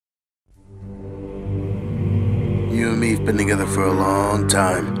and me have been together for a long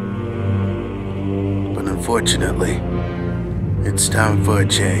time. But unfortunately, it's time for a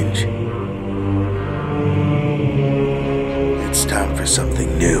change. It's time for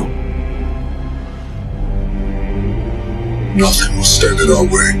something new. Nothing will stand in our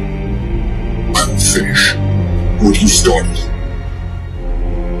way. I will finish what you started.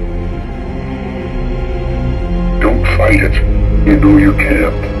 Don't fight it. You know you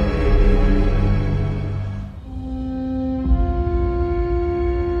can't.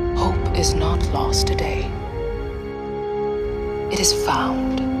 Hope is not lost today. It is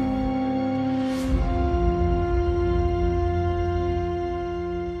found.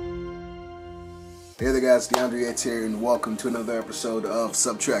 Hey there guys, DeAndre Yates here, and welcome to another episode of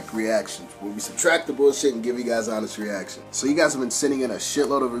Subtract Reactions, where we subtract the bullshit and give you guys honest reaction. So you guys have been sending in a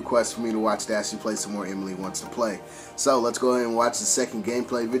shitload of requests for me to watch Dashie play some more Emily Wants to Play. So let's go ahead and watch the second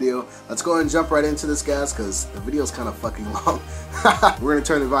gameplay video. Let's go ahead and jump right into this, guys, because the video is kind of fucking long. We're going to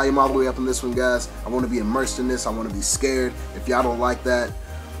turn the volume all the way up on this one, guys. I want to be immersed in this. I want to be scared. If y'all don't like that,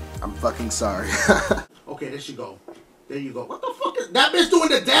 I'm fucking sorry. Okay, there she go. There you go. What the fuck is that bitch doing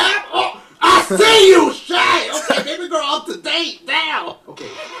the dab? Oh! I see you, Shay! Okay, baby girl up to date now. Okay.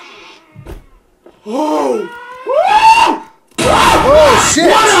 Oh! Woo! Oh, shit!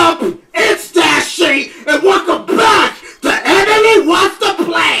 What up? It's Dashie, and welcome back to Emily Wants to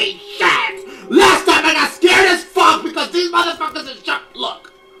Play, shit! Last time I got scared as fuck because these motherfuckers is just...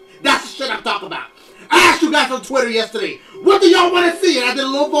 Look, that's the shit I'm talking about. I asked you guys on Twitter yesterday, what do y'all want to see? And I did a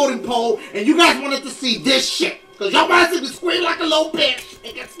little voting poll, and you guys wanted to see this shit. Because y'all want to see me scream like a little bitch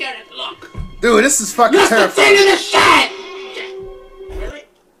and get scared at the look. Dude, this is fucking terrifying. Listen to the shit! Really?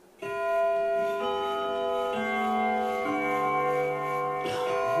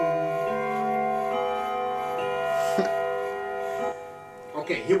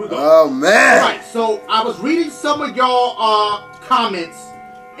 Okay, here we go. Oh, man. Alright, so I was reading some of y'all comments,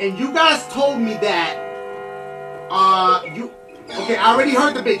 and you guys told me that okay, I already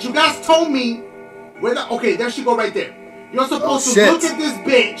heard the bitch. You guys told me okay, there she go right there. You're supposed to look at this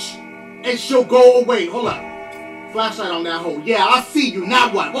bitch and she'll go away. Hold up. Flashlight on that hole. Yeah, I see you.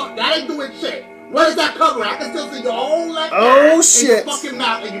 Now what? What? That ain't doing shit. What is that covering? I can still see your whole left and shit. your fucking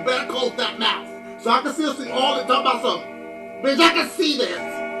mouth, and you better close that mouth. So I can still see all the talk about something. Bitch, I can see this.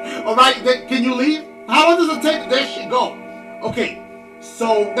 Alright, can you leave? How long does it take? There she go. Okay.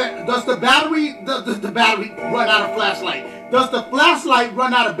 So does the battery the battery run out of flashlight? Does the flashlight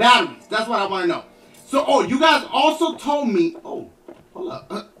run out of batteries? That's what I want to know. So, oh, you guys also told me... Oh, hold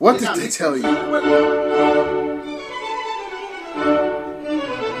up. What did they tell you?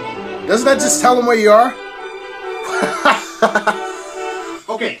 Doesn't that just tell them where you are?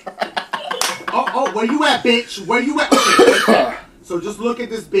 Okay. Oh, where you at, bitch? Where you at? Okay. So just look at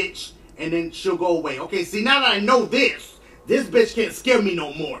this bitch, and then she'll go away. Okay, see, now that I know this bitch can't scare me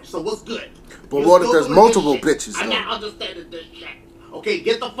no more. So what's good? But what if there's multiple bitches, though? I'm not understanding this shit. Okay,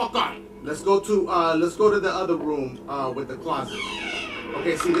 get the fuck on. Let's go to the other room with the closet.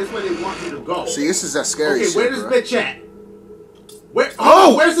 Okay, see, this is where they want you to go. See, this is that scary shit. Okay, where this bitch at?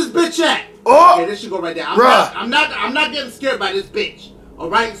 Where's this bitch at? Oh! Okay, there she go right there. Bruh. I'm not getting scared by this bitch.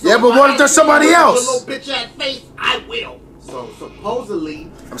 Alright? So yeah, but what if there's somebody else? Your little bitch ass face, I will. So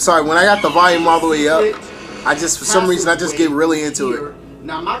supposedly, I'm sorry, when I got the volume all the way up, I just, for some reason, I just get really into it.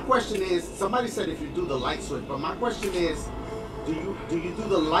 Now my question is, somebody said if you do the light switch, but my question is, do you do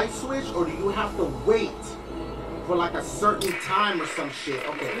the light switch, or do you have to wait for like a certain time or some shit?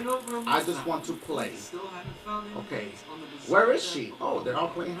 Okay, I just want to play. Okay, where is she? Oh, they're all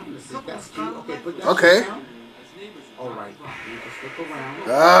playing hide and seek. That's cute. Okay, put that shit down. All right, you just look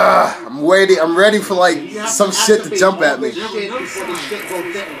around. I'm waiting. I'm ready for like some shit to jump at me. And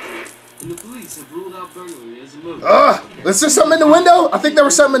the police have ruled out burglary as a murder. Was there something in the window? I think there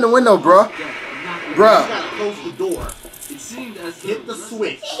was something in the window, bruh. You gotta close the door. Hit the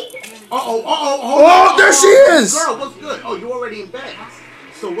switch. Oh, there she is! Girl, what's good? Oh, you already in bed.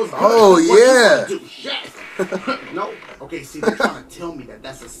 So what's good? Oh, yeah. No? Okay, see, they're trying to tell me that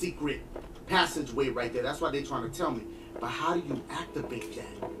that's a secret passageway right there. That's why they're trying to tell me. But how do you activate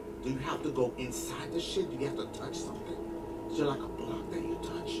that? Do you have to go inside the shit? Do you have to touch something? Is there like a block that you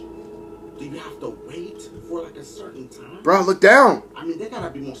touch? Do you have to wait for like a certain time? Bro, look down. I mean, they gotta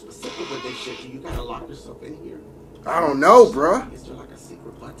be more specific with this shit. You gotta lock yourself in here. I don't know, bro. Is there like a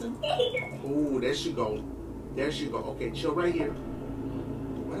secret button? Oh, there she go. There she go. Okay, chill right here.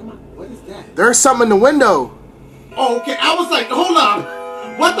 What is that? There's something in the window. Oh, okay. I was like, hold up.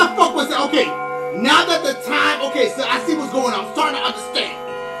 What the fuck was that? Okay, now that the time, okay, so I see what's going on. I'm starting to understand.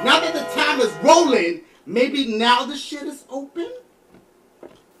 Now that the time is rolling, maybe now the shit is open?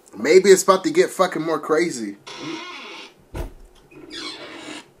 Maybe it's about to get fucking more crazy.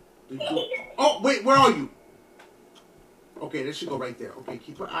 Wait, where are you? Okay, there she go right there. Okay,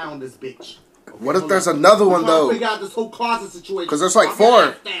 keep an eye on this bitch. Okay, what if there's another one though? Figure out this whole closet situation. Because there's like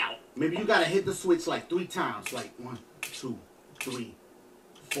 4. Maybe you gotta hit the switch like 3 times. Like 1, 2, 3,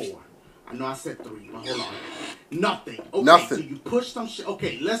 4. I know I said 3, but hold on. Nothing. Okay, Nothing. So you push some shit.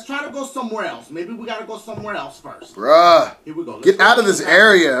 Okay, let's try to go somewhere else. Maybe we gotta go somewhere else first. Bruh. Here we go. Get out of this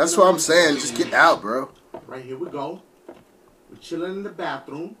area. That's what I'm saying. Just get out, bro. Right, here we go. We're chilling in the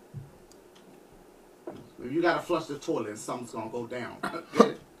bathroom. Maybe you gotta flush the toilet and something's gonna go down. Get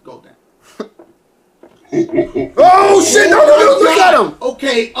it? Go down. Oh shit! No! Look at him.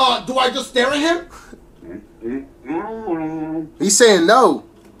 Okay, do I just stare at him? He's saying no.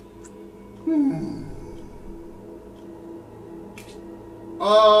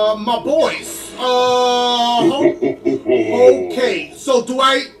 My boys. Okay. So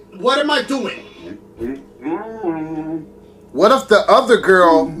what am I doing? What if the other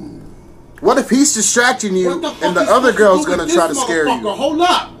girl? What if he's distracting you and the other girl's gonna try to scare you? Hold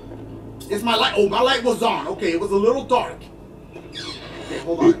up. Is my light? Oh, my light was on. Okay, it was a little dark. Okay,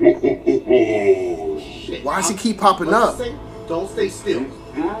 hold on. Shit. Why does he keep popping up? Don't stay still.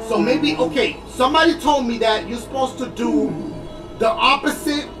 So maybe, okay, somebody told me that you're supposed to do the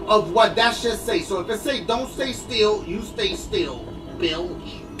opposite of what that should say. So if it say don't stay still, you stay still, Bill.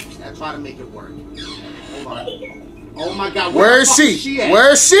 I try to make it work. Hold on. Oh my God. Where is she?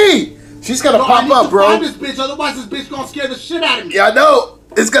 Where is she? She's gonna pop up, bro. Find this bitch, otherwise this bitch gonna scare the shit out of me. Yeah, I know.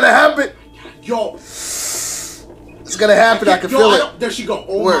 It's gonna happen. Yo. It's gonna happen. I can feel it. There she go.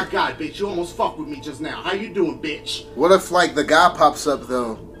 Oh my God, bitch. You almost fucked with me just now. How you doing, bitch? What if, like, the guy pops up,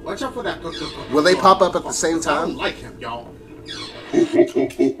 though? Watch out for that. Will they pop up at the same time? I don't like him, y'all.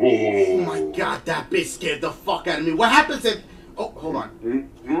 Oh my God, that bitch scared the fuck out of me. What happens if... Oh, hold on.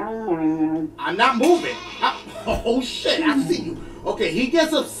 I'm not moving. Oh shit, I see you. Okay, he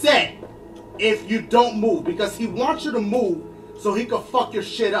gets upset if you don't move because he wants you to move so he can fuck your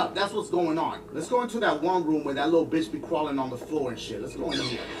shit up. That's what's going on. Let's go into that one room where that little bitch be crawling on the floor and shit. Let's go in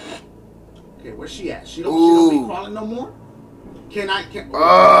here. Okay, where's she at? She don't be crawling no more? It's still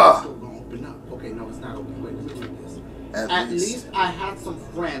gonna open up. Okay, no, it's not open. Wait, let me read this. At least I had some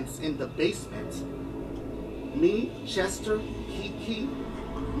friends in the basement. Me, Chester, Kiki,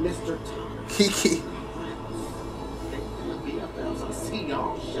 Mr. Tom. Kiki. I see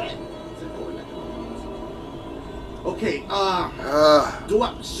y'all. Shit. Okay,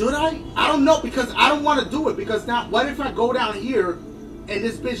 should I? I don't know because I don't want to do it because now what if I go down here and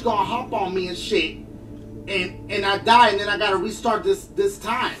this bitch gonna hop on me and shit and I die and then I gotta restart this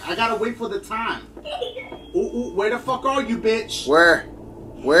time. I gotta wait for the time. Ooh, where the fuck are you, bitch? Where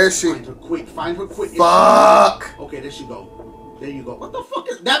is she? Find her quick, find her quick. Fuck! Okay, there she go. There you go. What the fuck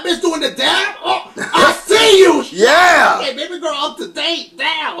is that bitch doing the dab? Oh, I see you! Yeah! Okay, baby girl up to date,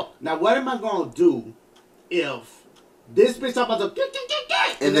 down. Now what am I gonna do if this bitch up as a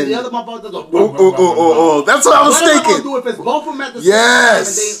and then the other motherfucker does a that's what I was thinking. What am I gonna do if it's both of them at the same time and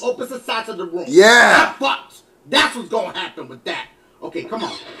they in opposite sides of the room? Yeah. That's what's gonna happen with that. Okay, come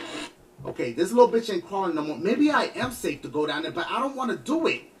on. Okay, this little bitch ain't crawling no more. Maybe I am safe to go down there, but I don't want to do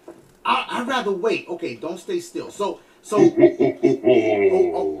it. I'd rather wait. Okay, don't stay still. So,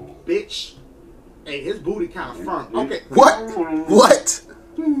 bitch. Hey, his booty kind of firm. Okay. What?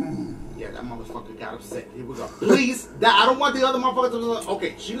 Yeah, that motherfucker got upset. Here we go. Please, I don't want the other motherfucker to...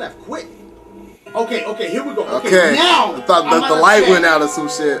 Okay, she left quick. Okay, here we go. Okay. Now, I thought that the light went out or some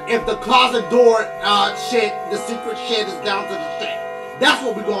shit. If the closet door shit, the secret shit is down to the shit. That's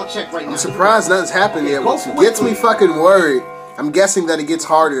what we're going to check right now. I'm surprised nothing's happened yet, which gets me fucking worried. I'm guessing that it gets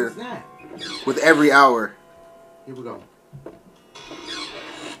harder with every hour. Here we go.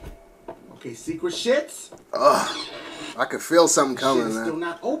 Okay, secret shits. Ugh. I could feel something coming, man. Man. Still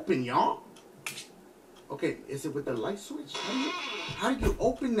not open, y'all. Okay, is it with the light switch? How do you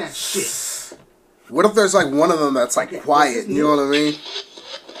open that shit? What if there's like one of them that's like quiet? You know what I mean?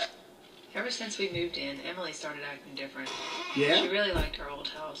 Ever since we moved in, Emily started acting different. Yeah? She really liked our old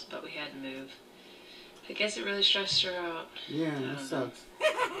house, but we had to move. I guess it really stressed her out. Yeah, that sucks.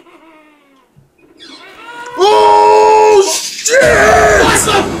 Oh, shit! What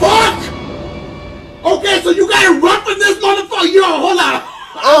the fuck? Okay, so you gotta run from this motherfucker. Yo, hold on.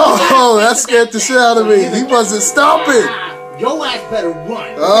 Oh, that scared the shit out of me. He wasn't stopping. Your ass better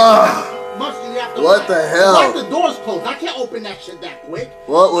run. What the hell? Why the doors closed? I can't open that shit that quick.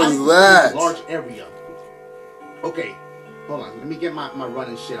 What was that? Large area. Okay, hold on. Let me get my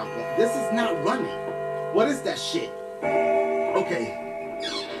running shit up. This is not running. What is that shit? Okay.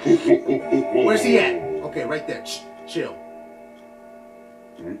 Where's he at? Okay, right there. Chill.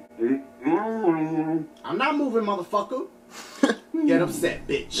 I'm not moving, motherfucker. Get upset,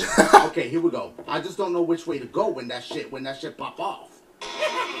 bitch. Okay, here we go. I just don't know which way to go when that shit pop off.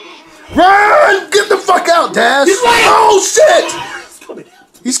 Run! Get the fuck out, Dash! He's right. Oh shit! He's coming out.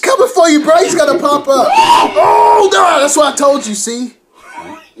 He's coming for you, bro. He's gonna pop up. Oh no! That's what I told you. See?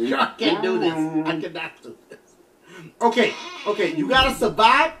 I can't do this. I cannot do this. Okay, you gotta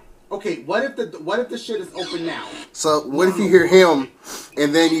survive. Okay, what if the shit is open now? So what if you hear him,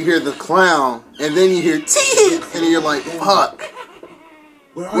 and then you hear the clown, and then you hear T, and then you're like, fuck.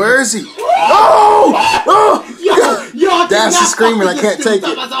 Where is he? Oh! Oh! Yo, Dash is screaming. I can't take it.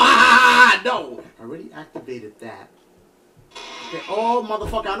 No, I already activated that. Okay. Oh,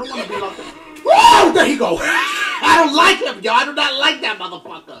 motherfucker! I don't want to be locked up. Whoa! There you go. I don't like him, yo. I do not like that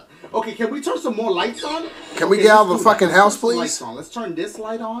motherfucker. Okay, can we turn some more lights on? Can we get out of the fucking house, please? Lights on. Let's turn this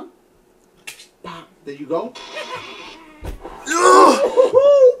light on. Pop. There you go. Ugh.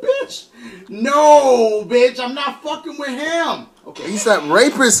 Bitch. No, bitch. I'm not fucking with him. Okay. He's that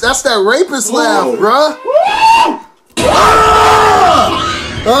rapist. That's that rapist laugh, bruh.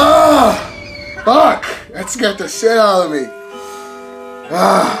 Fuck. That scared the shit out of me.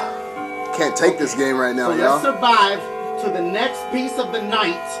 Can't take this game right now, so y'all. let's survive to the next piece of the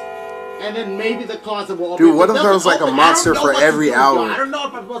night, and then maybe the closet will open. Dude, what if there was like a monster for every hour? I don't know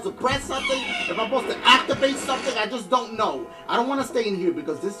if I'm supposed to press something, if I'm supposed to activate something. I just don't know. I don't want to stay in here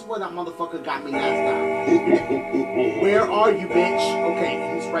because this is where that motherfucker got me last time. Where are you, bitch?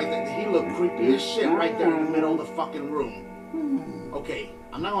 Okay, he's right there. He looked creepy as shit right there in the middle of the fucking room. Okay,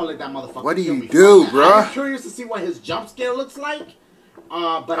 I'm not gonna let that motherfucker. What do kill you me. do, bruh? I'm curious to see what his jump scare looks like.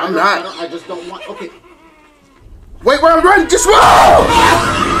 But I'm not. I just don't want. Okay. Wait, where I'm running? Just run!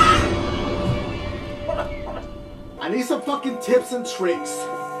 I need some fucking tips and tricks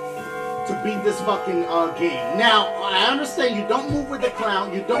to beat this fucking game. Now, I understand you don't move with the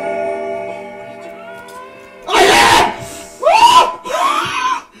clown. You don't. Oh yeah!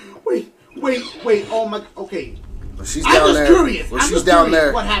 Wait. Oh my. Okay. Well, she's down there. Curious. Well, I'm she's just down curious.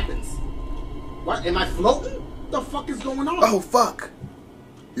 there. What happens? What? Am I floating? What the fuck is going on? Oh fuck!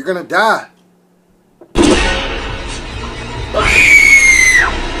 You're gonna die.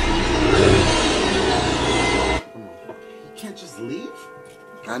 You can't just leave?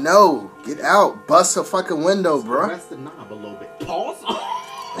 I know. Get out. Bust a fucking window, bro. Press the knob a little bit. Pause. Hey,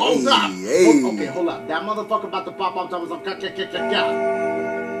 Hold up. hey. Okay, hold up. That motherfucker about to pop up.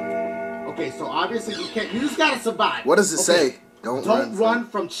 Okay, so obviously you can't. You just gotta survive. What does it say? Don't run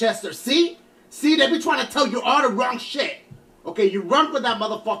from Chester. See, they be trying to tell you all the wrong shit. Okay, you run for that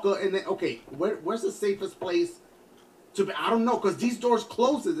motherfucker, and then where's the safest place to be? I don't know, cause these doors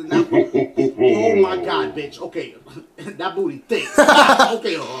closes and that. Oh my god, bitch. Okay, that booty thick.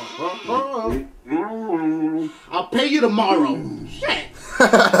 Okay, I'll pay you tomorrow. Shit.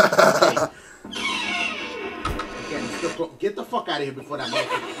 Okay. Again, get the fuck out of here before that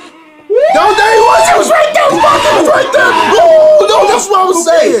motherfucker. No, there he was! He was right there! Fuck, he was right there! Oh, no, that's what I was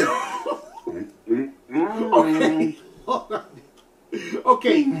saying!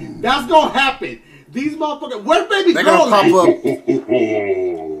 Okay, that's gonna happen. These motherfuckers. Where's baby They're girl gonna pop at? up.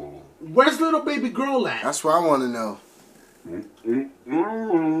 Where's little baby girl at? That's what I want to know.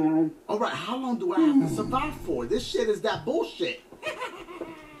 Alright, how long do I have to survive for? This shit is that bullshit.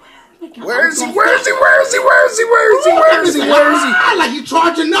 Where is he? Where is he? Where is he? Where is he? Where is he? Where is he? Where is he? Like you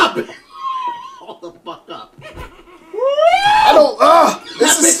charging up. Hold the fuck up. I don't. That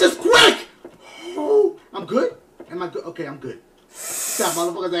bitch is quick. I'm good. Am I good? Okay, I'm good. That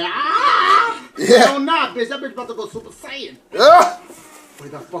motherfucker say, Yeah. No, nah, bitch. That bitch about to go Super Saiyan. Where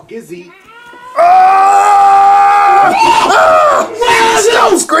the fuck is he?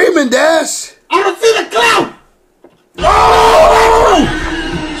 Stop screaming, Dash! I don't see the clown.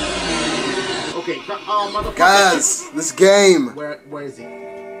 Okay, motherfucker. Guys, this game. Where is he?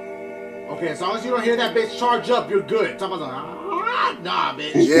 Okay, as long as you don't hear that bitch charge up, you're good. Someone's like, nah,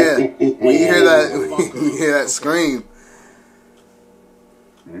 bitch. Yeah, when you hear that, when you hear that scream.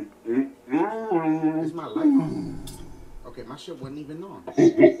 Is my light on? Okay, my shit wasn't even on.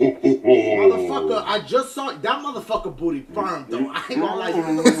 Motherfucker, I just saw that motherfucker booty firm though. I ain't gonna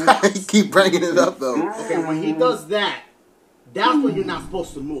lie, You keep bringing it up though. Okay, when he does that, that's when you're not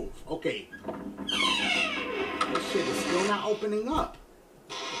supposed to move. Okay. This shit is still not opening up.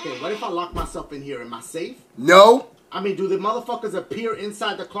 Okay, what if I lock myself in here? Am I safe? No. I mean, do the motherfuckers appear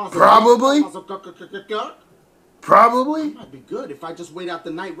inside the closet? Probably. Probably. It might be good if I just wait out the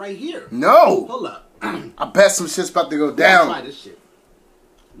night right here. No. Hold up. I bet some shit's about to go Let's down. try this shit.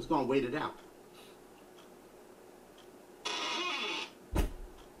 I'm just gonna wait it out.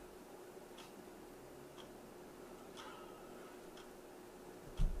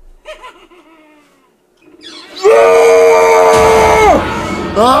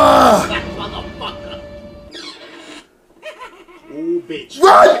 Ah! That motherfucker. Oh, bitch.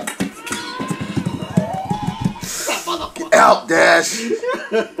 Run! That motherfucker. Get out, Dash. Woo!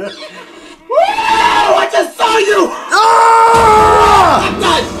 I just saw you! Ah!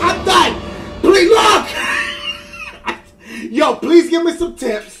 I'm done! Please, look! Yo, please give me some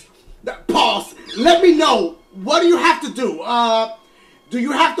tips. Pause. Let me know. What do you have to do? Do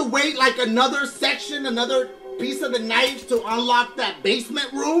you have to wait like another section, another piece of the knife to unlock that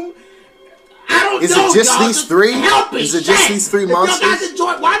basement room? I don't know. Is it just y'all. these three? Help me. Is it just these three monsters? If you guys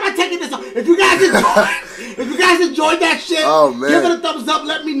enjoyed, why am I taking this up? If you guys enjoyed that shit, oh, man. give it a thumbs up.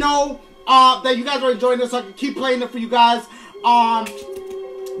 Let me know that you guys are enjoying this so I can keep playing it for you guys.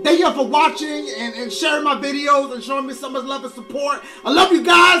 Thank you for watching and sharing my videos and showing me so much love and support. I love you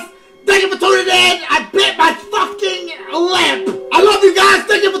guys. Thank you for tuning in. I bit my fucking lip. I love you guys.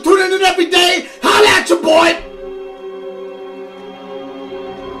 Thank you for tuning in every day. Holla at your boy.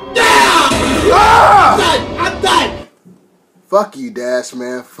 Yeah! Ah! I'm done. Fuck you, Dash,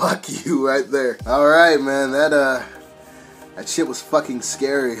 man. Fuck you right there. Alright, man. That shit was fucking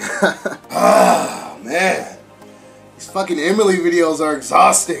scary. Oh, man. These fucking Emily videos are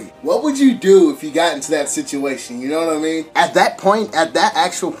exhausting. What would you do if you got into that situation? You know what I mean? At that point, at that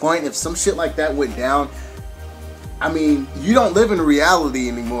actual point, if some shit like that went down, I mean, you don't live in reality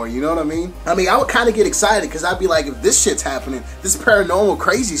anymore, you know what I mean? I mean, I would kind of get excited because I'd be like, if this shit's happening, this paranormal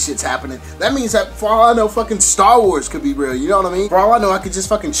crazy shit's happening, that means that for all I know, fucking Star Wars could be real, you know what I mean? For all I know, I could just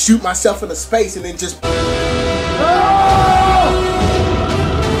fucking shoot myself into space and then just...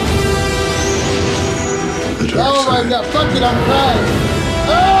 Oh my god, fuck it, I'm crying.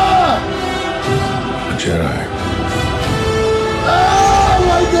 Ah! A Jedi. Oh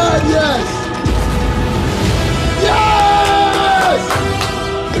my god, yes! Yes!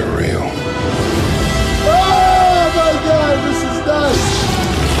 They're real. Oh my god, this is nice!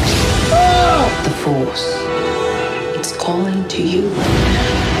 Ah! The Force. It's calling to you.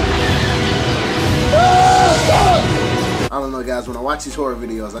 I don't know, guys, when I watch these horror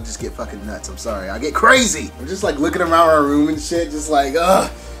videos, I just get fucking nuts. I'm sorry. I get crazy. I'm just like looking around our room and shit, just like,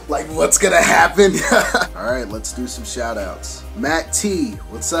 like what's gonna happen? Alright, let's do some shout outs. Matt T,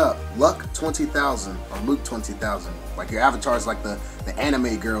 what's up? Luck 20,000 or Luke 20,000. Like your avatar is like the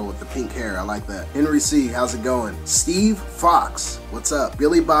anime girl with the pink hair. I like that. Henry C, how's it going? Steve Fox, what's up?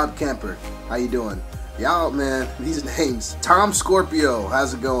 Billy Bob Kemper, how you doing? Y'all, man, these names. Tom Scorpio,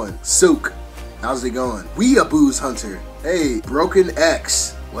 how's it going? Sook, how's it going? We a booze hunter. Hey, Broken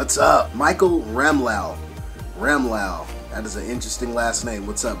X, what's up? Michael Ramlau, that is an interesting last name.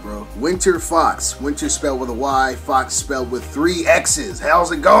 What's up, bro? Winter Fox, Winter spelled with a Y, Fox spelled with 3 X's.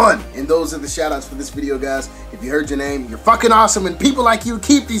 How's it going? And those are the shout outs for this video, guys. If you heard your name, you're fucking awesome, and people like you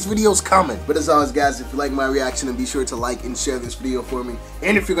keep these videos coming. But as always, guys, if you like my reaction, then be sure to like and share this video for me.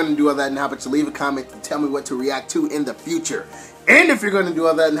 And if you're gonna do all that, then how about you leave a comment and tell me what to react to in the future. And if you're going to do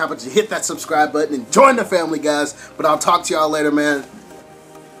all that, then how about you hit that subscribe button and join the family, guys. But I'll talk to y'all later, man.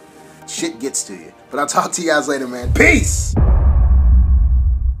 Shit gets to you. But I'll talk to you guys later, man. Peace!